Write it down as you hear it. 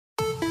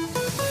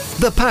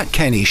The Pat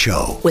Kenny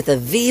Show with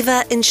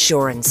Aviva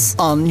Insurance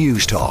on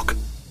News Talk.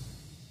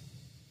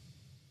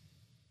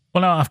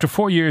 Well, now, after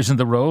 4 years in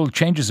the role,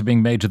 changes are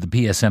being made to the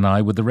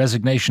PSNI with the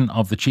resignation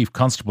of the Chief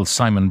Constable,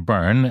 Simon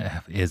Byrne.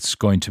 It's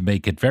going to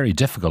make it very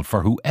difficult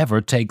for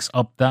whoever takes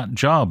up that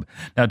job.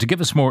 Now, to give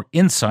us more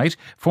insight,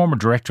 former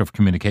Director of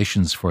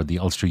Communications for the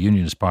Ulster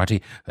Unionist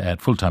Party,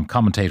 full-time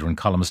commentator and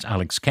columnist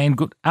Aex Kane.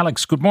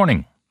 Alex, good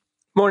morning.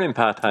 Morning,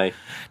 Pat. Hi.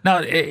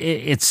 Now,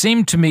 it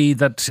seemed to me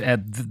that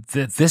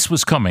this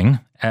was coming,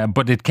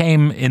 but it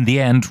came in the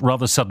end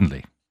rather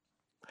suddenly.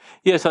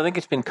 Yes, I think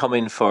it's been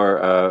coming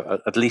for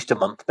at least a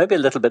month, maybe a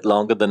little bit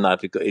longer than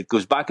that. It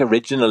goes back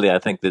originally, I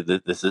think,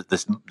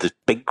 this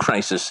big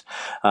crisis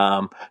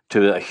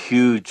to a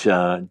huge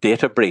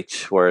data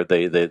breach where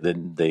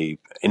the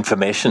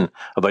information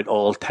about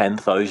all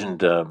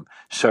 10,000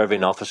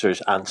 serving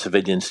officers and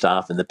civilian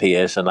staff in the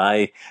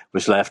PSNI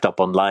was left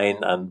up online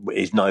and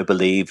is now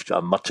believed,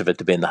 much of it,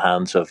 to be in the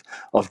hands of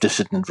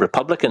dissident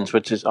Republicans,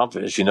 which is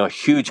obviously, a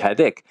huge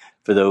headache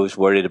for those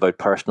worried about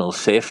personal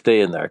safety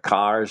in their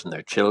cars and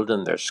their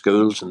children, their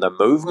schools and their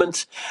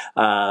movements.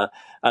 And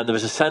there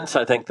was a sense,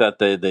 I think, that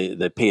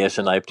the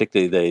PSNI,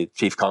 particularly the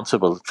Chief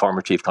Constable,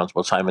 former Chief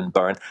Constable Simon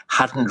Byrne,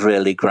 hadn't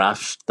really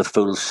grasped the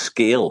full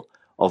scale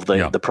of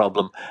the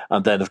problem.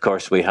 And then, of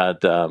course, we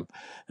had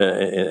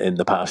in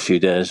the past few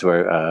days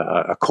where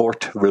a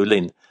court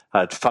ruling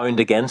had found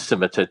against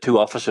him. Two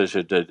officers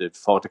who had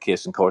fought a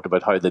case in court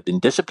about how they'd been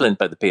disciplined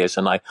by the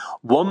PSNI,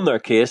 won their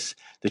case.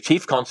 The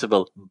Chief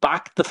Constable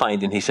backed the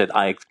finding. He said,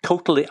 I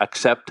totally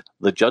accept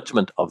the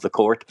judgment of the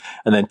court.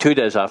 And then 2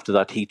 days after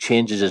that, he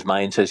changes his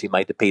mind, says he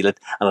might appeal it.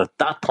 And at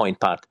that point,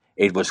 Pat,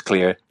 it was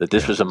clear that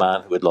this was a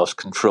man who had lost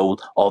control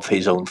of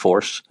his own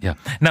force. Yeah.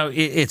 Now,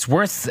 it's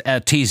worth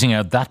teasing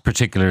out that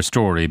particular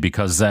story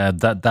because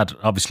that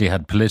obviously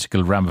had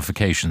political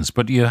ramifications.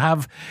 But you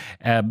have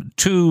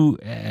two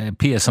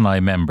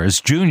PSNI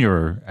members,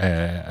 junior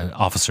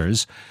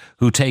officers,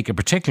 who take a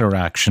particular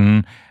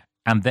action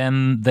and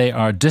then they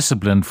are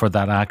disciplined for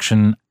that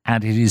action.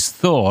 And it is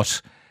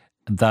thought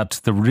that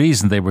the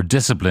reason they were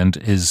disciplined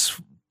is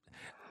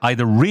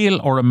either real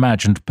or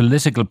imagined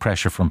political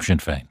pressure from Sinn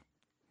Féin.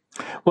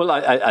 Well,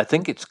 I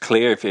think it's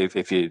clear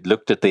if you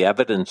looked at the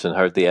evidence and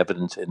heard the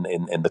evidence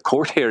in the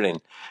court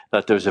hearing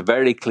that there's a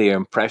very clear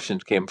impression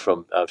that came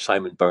from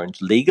Simon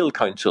Byrne's legal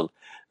counsel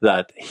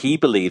that he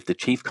believed, the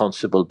Chief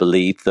Constable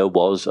believed, there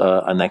was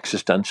an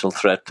existential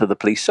threat to the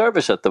police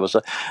service, that there was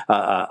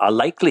a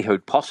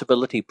likelihood,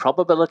 possibility,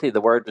 probability,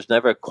 the word was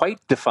never quite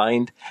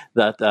defined,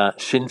 that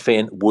Sinn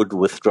Féin would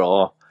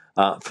withdraw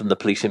from the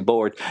policing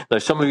board. Now,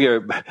 some of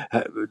your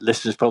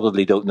listeners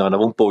probably don't know, and I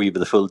won't bore you with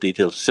the full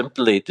details,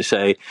 simply to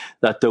say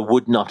that there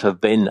would not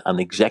have been an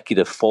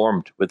executive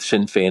formed with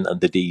Sinn Féin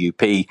and the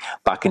DUP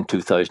back in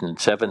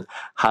 2007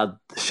 had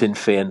Sinn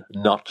Féin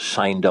not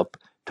signed up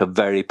to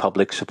very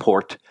public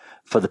support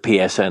for the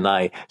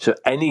PSNI. So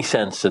any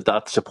sense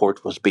that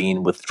support was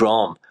being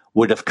withdrawn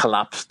would have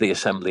collapsed the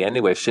Assembly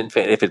anyway. Sinn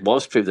Féin, if it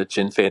was true that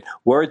Sinn Féin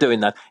were doing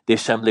that, the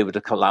Assembly would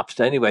have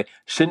collapsed anyway.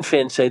 Sinn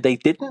Féin say they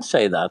didn't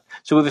say that.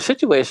 So we have a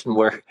situation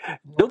where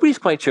nobody's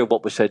quite sure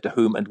what was said to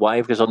whom and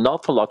why, because an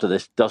awful lot of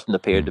this doesn't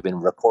appear to have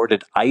been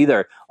recorded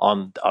either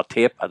on a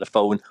tape, at a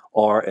phone,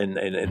 or in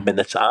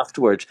minutes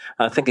afterwards.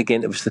 And I think,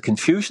 again, it was the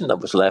confusion that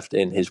was left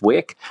in his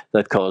wake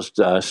that caused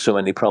so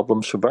many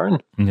problems for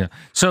Byrne. Yeah.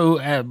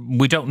 So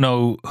we don't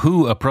know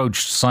who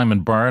approached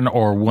Simon Byrne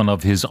or one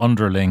of his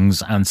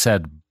underlings and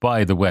said,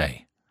 by the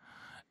way,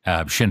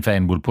 Sinn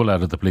Féin will pull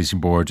out of the policing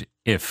board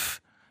if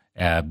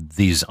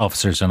these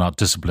officers are not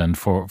disciplined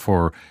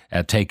for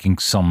taking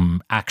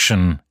some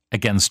action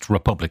against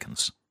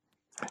Republicans.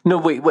 No,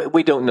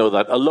 we don't know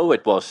that. Although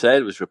it was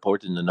said, it was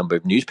reported in a number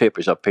of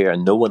newspapers up here,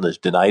 and no one has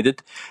denied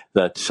it,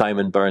 that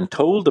Simon Byrne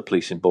told the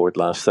policing board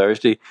last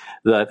Thursday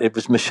that it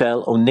was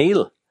Michelle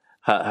O'Neill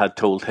had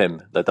told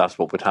him that that's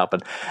what would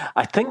happen.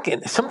 I think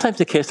sometimes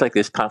a case like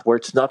this, Pat, where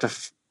it's not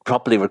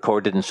properly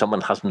recorded and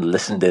someone hasn't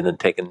listened in and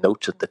taken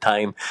notes at the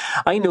time.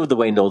 I know the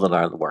way Northern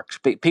Ireland works.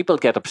 People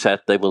get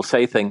upset. They will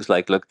say things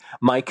like, look,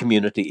 my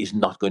community is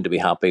not going to be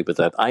happy with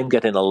that. I'm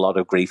getting a lot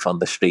of grief on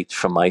the streets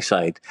from my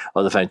side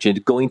of the fence. You're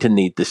going to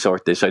need to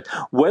sort this out.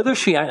 Whether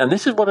and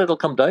this is what it'll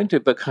come down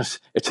to, because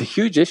it's a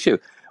huge issue,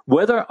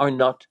 whether or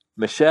not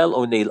Michelle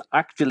O'Neill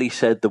actually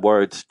said the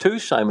words to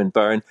Simon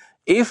Byrne,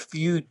 if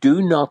you do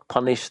not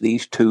punish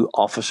these two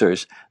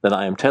officers, then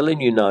I am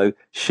telling you now,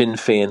 Sinn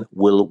Féin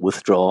will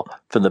withdraw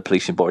from the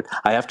policing board.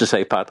 I have to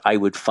say, Pat, I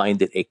would find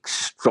it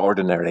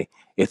extraordinary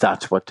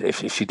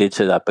if she did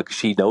say that, because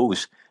she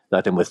knows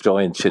that in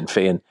withdrawing Sinn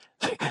Féin,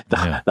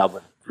 that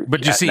would.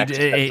 But you see,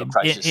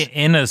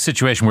 in a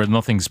situation where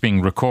nothing's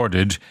being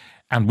recorded,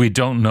 and we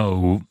don't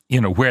know,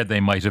 where they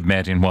might have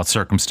met, in what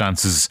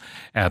circumstances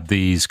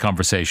these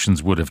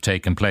conversations would have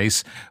taken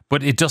place,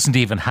 but it doesn't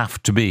even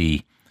have to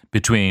be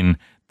between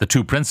the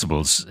two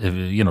principals,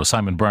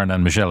 Simon Byrne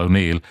and Michelle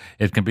O'Neill.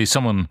 It can be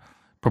someone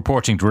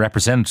purporting to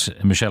represent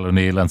Michelle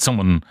O'Neill and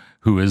someone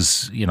who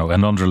is,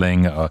 an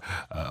underling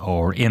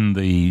or in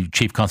the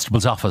Chief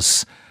Constable's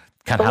office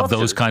can have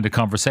those kind of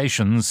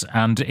conversations,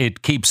 and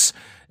it keeps,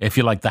 if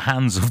you like, the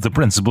hands of the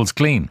principals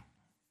clean.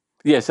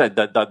 Yes,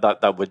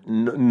 that would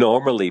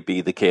normally be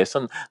the case,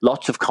 and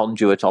lots of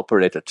conduits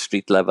operate at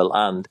street level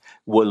and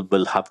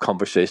will have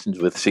conversations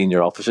with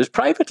senior officers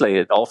privately,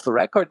 off the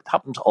record. It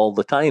happens all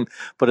the time.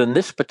 But in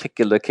this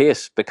particular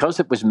case, because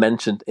it was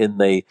mentioned in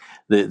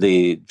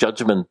the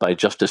judgment by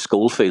Justice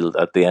Schofield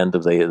at the end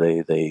of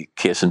the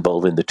case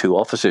involving the two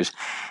officers,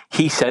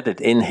 he said it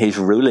in his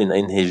ruling,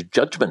 in his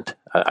judgment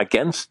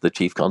against the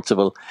Chief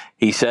Constable.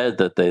 He said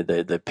that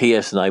the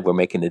PSNI were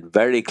making it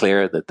very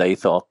clear that they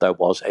thought there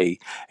was a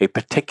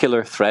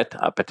particular threat,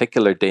 a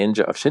particular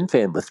danger of Sinn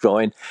Féin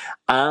withdrawing,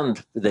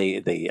 and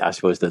I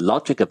suppose the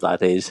logic of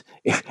that is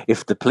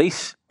if the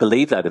police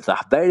believe that, if the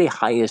very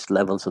highest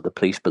levels of the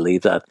police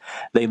believe that,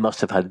 they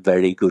must have had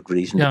very good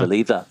reason to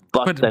believe that.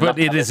 But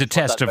it is a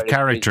test of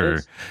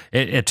character,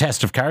 a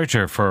test of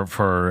character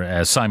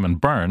for Simon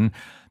Byrne,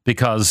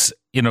 because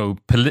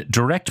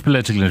direct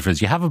political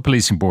interference. You have a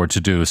policing board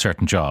to do a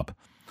certain job.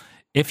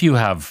 If you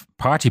have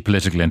party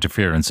political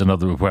interference, from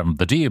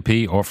the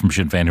DUP or from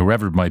Sinn Féin,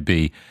 whoever it might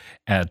be,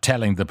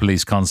 telling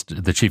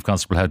the Chief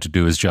Constable how to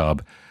do his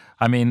job,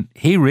 I mean,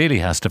 he really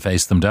has to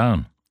face them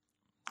down.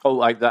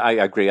 Oh, I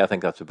agree. I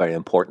think that's a very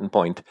important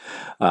point,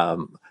 Pat,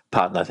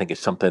 and I think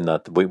it's something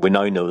that we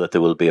now know that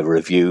there will be a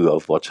review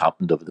of what's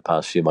happened over the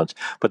past few months.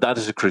 But that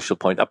is a crucial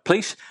point.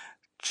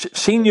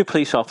 Senior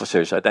police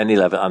officers at any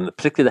level, and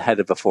particularly the head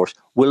of a force,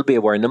 will be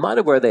aware, no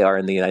matter where they are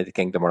in the United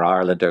Kingdom or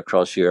Ireland or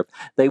across Europe,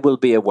 they will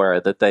be aware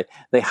that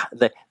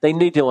they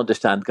need to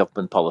understand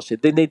government policy,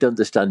 they need to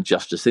understand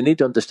justice, they need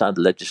to understand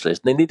legislation,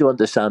 they need to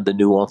understand the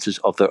nuances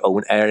of their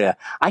own area.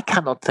 I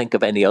cannot think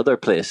of any other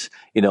place,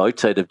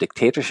 outside of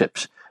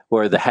dictatorships,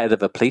 where the head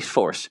of a police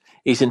force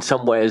is in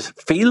some ways,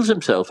 feels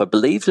himself or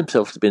believes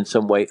himself to be in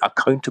some way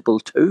accountable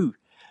to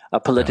a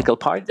political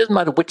party. It doesn't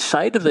matter which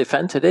side of the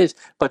fence it is,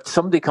 but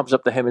somebody comes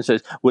up to him and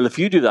says, well, if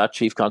you do that,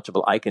 Chief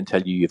Constable, I can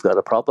tell you've got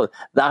a problem.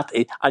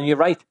 And you're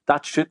right,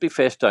 that should be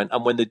faced down.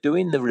 And when they're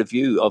doing the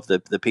review of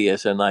the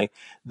PSNI,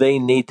 they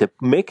need to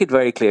make it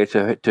very clear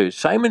to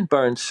Simon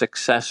Byrne's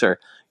successor,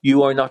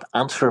 you are not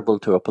answerable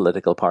to a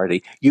political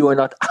party. You are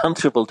not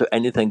answerable to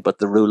anything but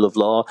the rule of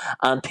law.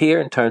 And here,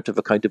 in terms of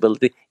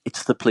accountability,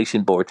 it's the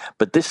policing board.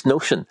 But this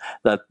notion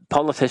that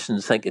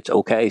politicians think it's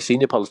okay,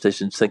 senior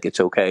politicians think it's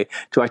okay,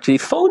 to actually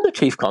phone the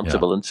Chief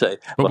Constable and say...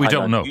 But we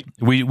don't know.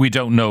 We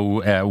don't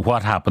know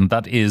what happened.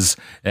 That is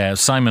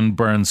Simon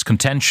Byrne's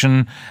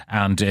contention.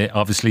 And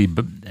obviously,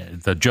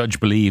 the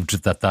judge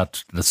believed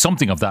that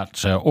something of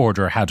that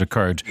order had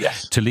occurred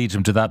to lead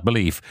him to that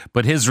belief.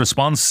 But his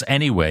response,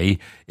 anyway,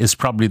 is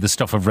probably the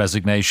stuff of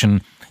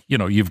resignation.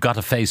 You've got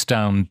to face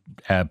down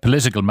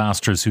political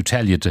masters who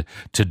tell you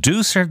to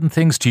do certain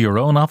things to your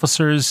own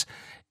officers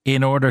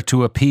in order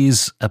to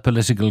appease a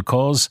political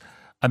cause.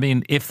 I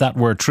mean, if that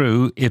were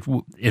true, it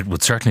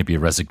would certainly be a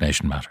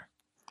resignation matter.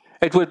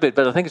 It would be,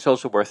 but I think it's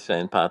also worth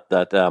saying, Pat,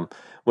 that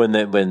when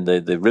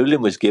the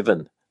ruling was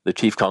given, the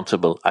Chief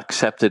Constable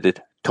accepted it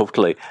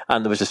totally,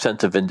 and there was a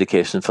sense of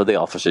vindication for the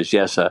officers.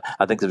 Yes,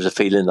 I think there was a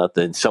feeling that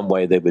in some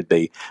way they would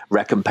be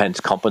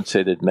recompensed,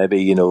 compensated,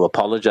 maybe,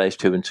 apologised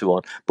to and so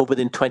on. But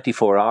within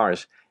 24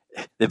 hours,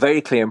 the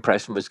very clear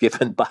impression was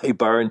given by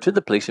Byrne to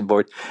the policing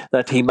board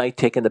that he might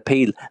take an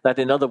appeal, that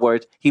in other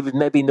words, he was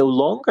maybe no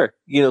longer,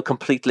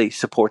 completely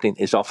supporting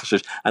his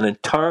officers. And in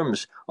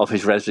terms of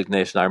his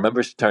resignation, I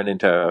remember turning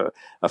to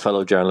a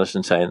fellow journalist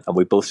and saying, and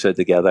we both said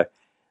together,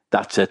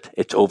 that's it,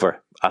 it's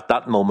over. At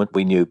that moment,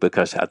 we knew,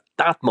 because at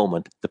that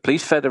moment, the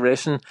Police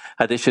Federation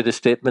had issued a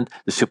statement,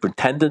 the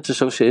Superintendents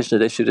Association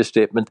had issued a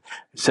statement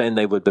saying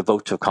they would be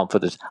votes of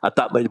confidence. At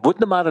that moment, it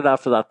wouldn't have mattered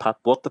after that, Pat,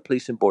 what the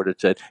policing board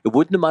had said. It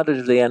wouldn't have mattered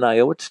if the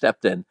NIO had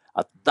stepped in.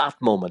 At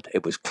that moment,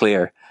 it was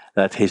clear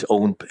that his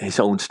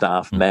own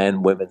staff,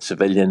 men, women,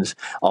 civilians,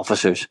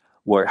 officers,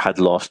 had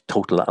lost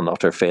total and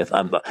utter faith.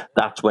 And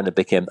that's when it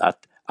became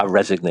a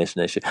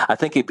resignation issue. I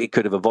think he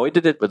could have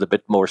avoided it with a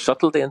bit more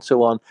subtlety and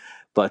so on,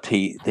 but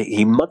he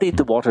muddied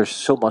the waters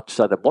so much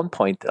that at one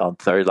point on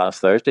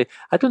last Thursday,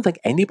 I don't think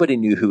anybody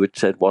knew who had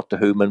said what to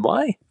whom and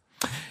why.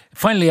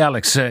 Finally,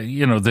 Alex,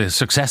 the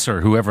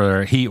successor,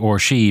 whoever he or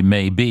she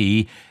may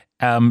be,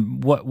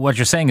 what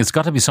you're saying, it's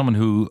got to be someone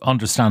who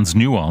understands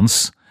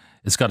nuance.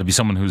 It's got to be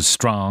someone who's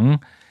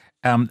strong.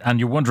 And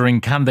you're wondering,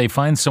 can they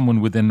find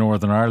someone within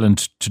Northern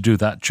Ireland to do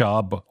that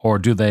job? Or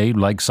do they,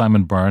 like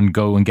Simon Byrne,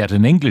 go and get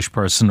an English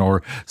person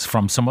or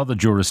from some other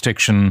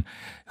jurisdiction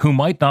who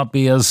might not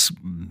be as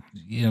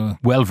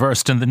well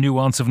versed in the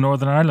nuance of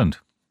Northern Ireland?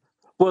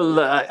 Well,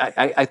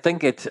 I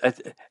think it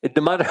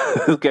no matter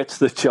who gets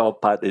the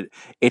job, Pat,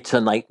 it's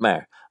a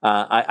nightmare.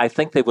 I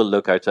think they will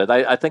look outside.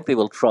 I think they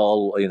will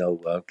trawl,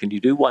 can you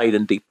do wide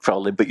and deep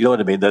trawling? But you know what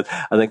I mean?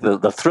 I think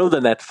they'll throw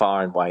the net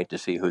far and wide to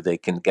see who they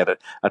can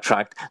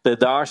attract. There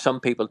are some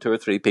people, 2 or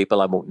 3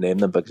 people, I won't name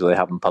them because they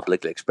haven't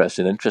publicly expressed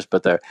an interest,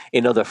 but they're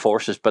in other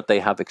forces, but they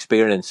have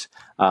experience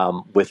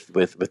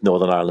with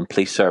Northern Ireland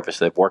Police Service.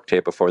 They've worked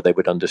here before, they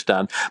would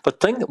understand.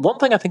 But one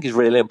thing I think is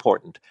really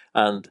important,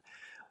 and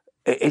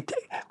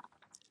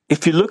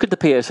if you look at the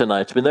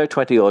PSNI, it's been there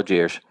 20 odd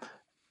years.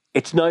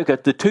 it's now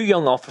got the two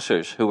young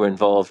officers who were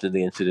involved in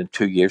the incident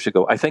 2 years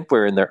ago. I think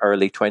were in their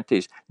early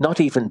 20s, not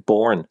even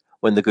born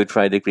when the Good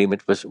Friday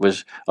Agreement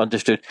was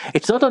understood.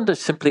 It's not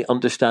simply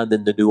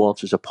understanding the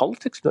nuances of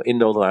politics in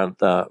Northern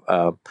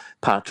Ireland,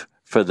 Pat,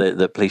 for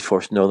the police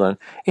force in Northern Ireland.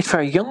 It's for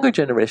a younger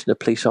generation of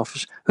police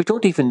officers who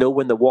don't even know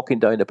when they're walking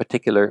down a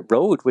particular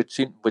road, with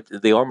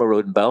the Ormer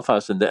Road in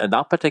Belfast, in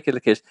that particular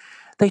case.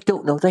 They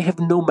don't know. They have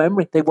no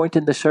memory. They weren't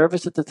in the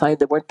service at the time.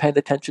 They weren't paying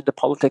attention to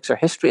politics or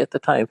history at the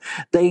time.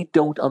 They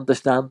don't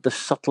understand the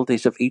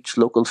subtleties of each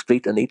local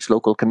street and each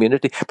local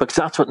community, because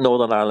that's what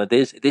Northern Ireland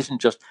is. It isn't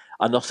just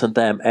an us and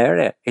them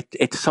area.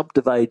 It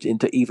subdivides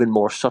into even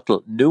more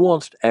subtle,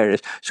 nuanced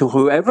areas. So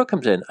whoever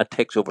comes in and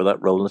takes over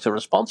that role, and it's a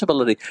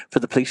responsibility for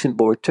the policing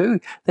board too,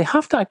 they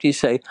have to actually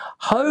say,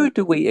 how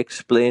do we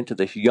explain to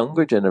this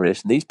younger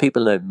generation, these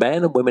people,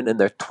 men and women in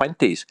their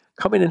 20s,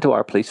 coming into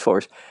our police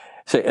force,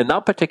 say, in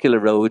that particular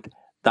road,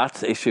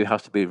 that issue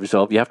has to be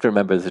resolved. You have to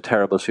remember there's a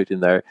terrible shooting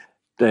there,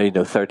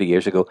 30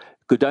 years ago.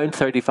 Go down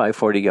 35,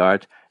 40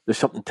 yards, there's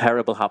something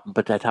terrible happened,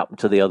 but that happened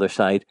to the other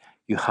side.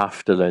 You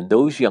have to learn.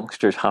 Those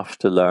youngsters have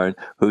to learn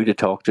who to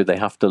talk to. They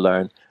have to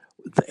learn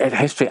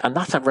history. And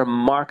that's a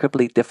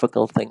remarkably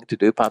difficult thing to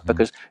do, Pat,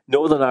 because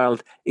Northern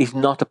Ireland is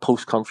not a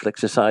post-conflict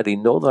society.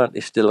 Northern Ireland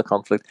is still a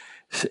conflict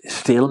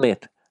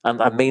stalemate. And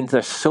that means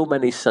there's so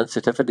many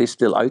sensitivities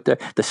still out there.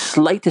 The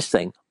slightest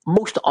thing,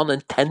 most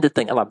unintended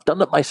thing, and I've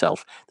done it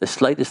myself, the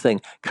slightest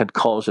thing can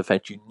cause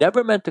offence. You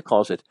never meant to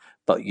cause it,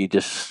 but you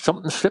just,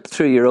 something slipped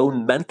through your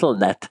own mental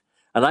net.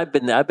 And I've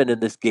been in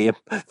this game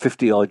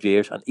 50 odd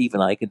years, and even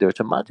I can do it.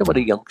 So imagine what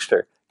a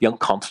young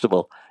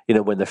constable,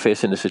 when they're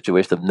facing a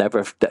situation they've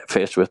never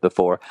faced with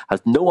before,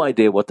 has no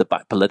idea what the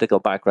political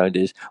background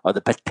is or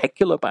the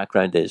particular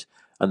background is,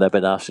 and they've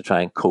been asked to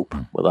try and cope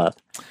with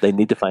that. They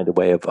need to find a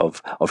way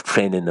of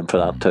training them for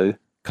that too.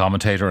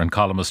 Commentator and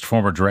columnist,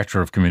 former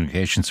Director of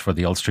Communications for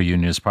the Ulster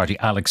Unionist Party,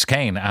 Aex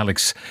Kane.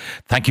 Alex,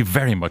 thank you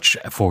very much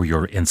for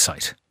your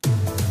insight.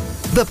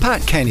 The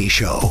Pat Kenny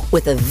Show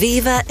with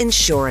Aviva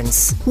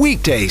Insurance.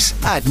 Weekdays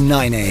at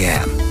 9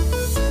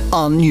 a.m.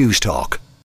 on News Talk.